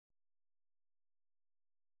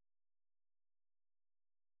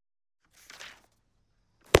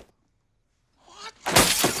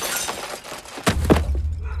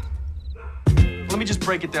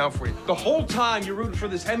break it down for you. The whole time you're rooting for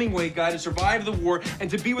this Hemingway guy to survive the war and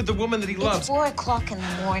to be with the woman that he loves. It's 4 o'clock in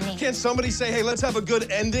the morning. Can't somebody say, hey, let's have a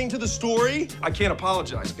good ending to the story? I can't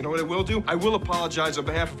apologize. You know what I will do? I will apologize on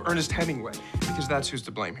behalf of Ernest Hemingway, because that's who's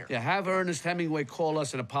to blame here. Yeah, have Ernest Hemingway call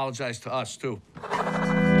us and apologize to us, too.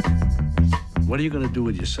 What are you gonna do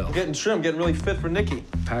with yourself? I'm getting trim, getting really fit for Nikki.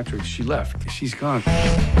 Patrick, she left. She's gone.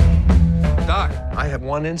 Doc, I have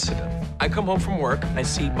one incident. I come home from work, I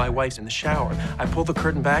see my wife's in the shower. I pull the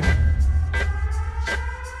curtain back.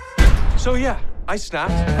 So yeah, I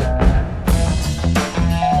snapped.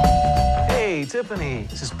 Hey, Tiffany.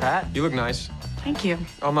 This is Pat. You look nice. Thank you.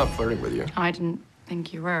 I'm not flirting with you. I didn't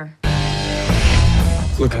think you were.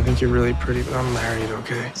 Look, I think you're really pretty, but I'm married,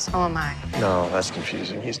 okay? So am I. No, that's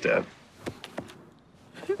confusing. He's dead.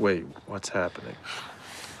 Wait, what's happening?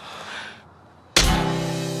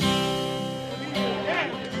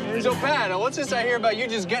 So, Pat, what's this I hear about you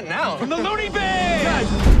just getting out? From the loony bin!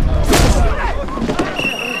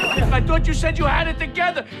 I thought you said you had it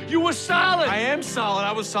together. You were solid. I am solid.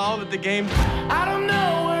 I was solid at the game. I don't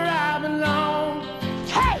know where I belong.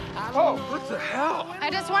 Hey! Oh, what the hell?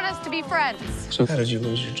 I just want us to be friends. So how did you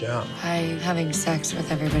lose your job? By having sex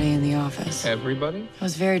with everybody in the office. Everybody? I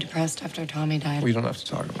was very depressed after Tommy died. We don't have to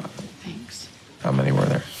talk about it. Thanks. How many were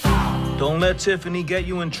there? Don't let Tiffany get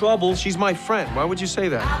you in trouble. She's my friend. Why would you say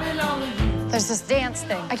that? There's this dance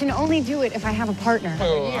thing. I can only do it if I have a partner.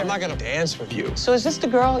 Oh, I'm not gonna dance with you. So is this the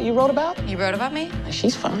girl you wrote about? You wrote about me?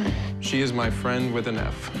 She's fine. She is my friend with an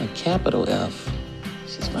F. A capital F.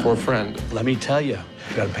 She's fine. For friend. Let me tell you,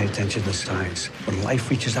 you gotta pay attention to signs. When life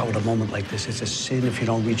reaches out at a moment like this, it's a sin if you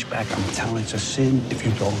don't reach back. I'm telling you, it's a sin if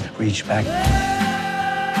you don't reach back.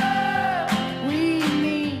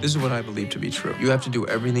 This is what I believe to be true. You have to do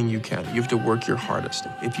everything you can. You have to work your hardest.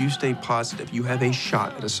 If you stay positive, you have a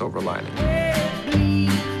shot at a silver lining.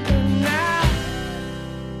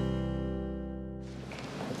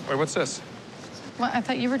 Wait, what's this? Well, I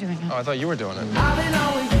thought you were doing it. Oh, I thought you were doing it. I've been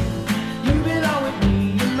always, you've been always.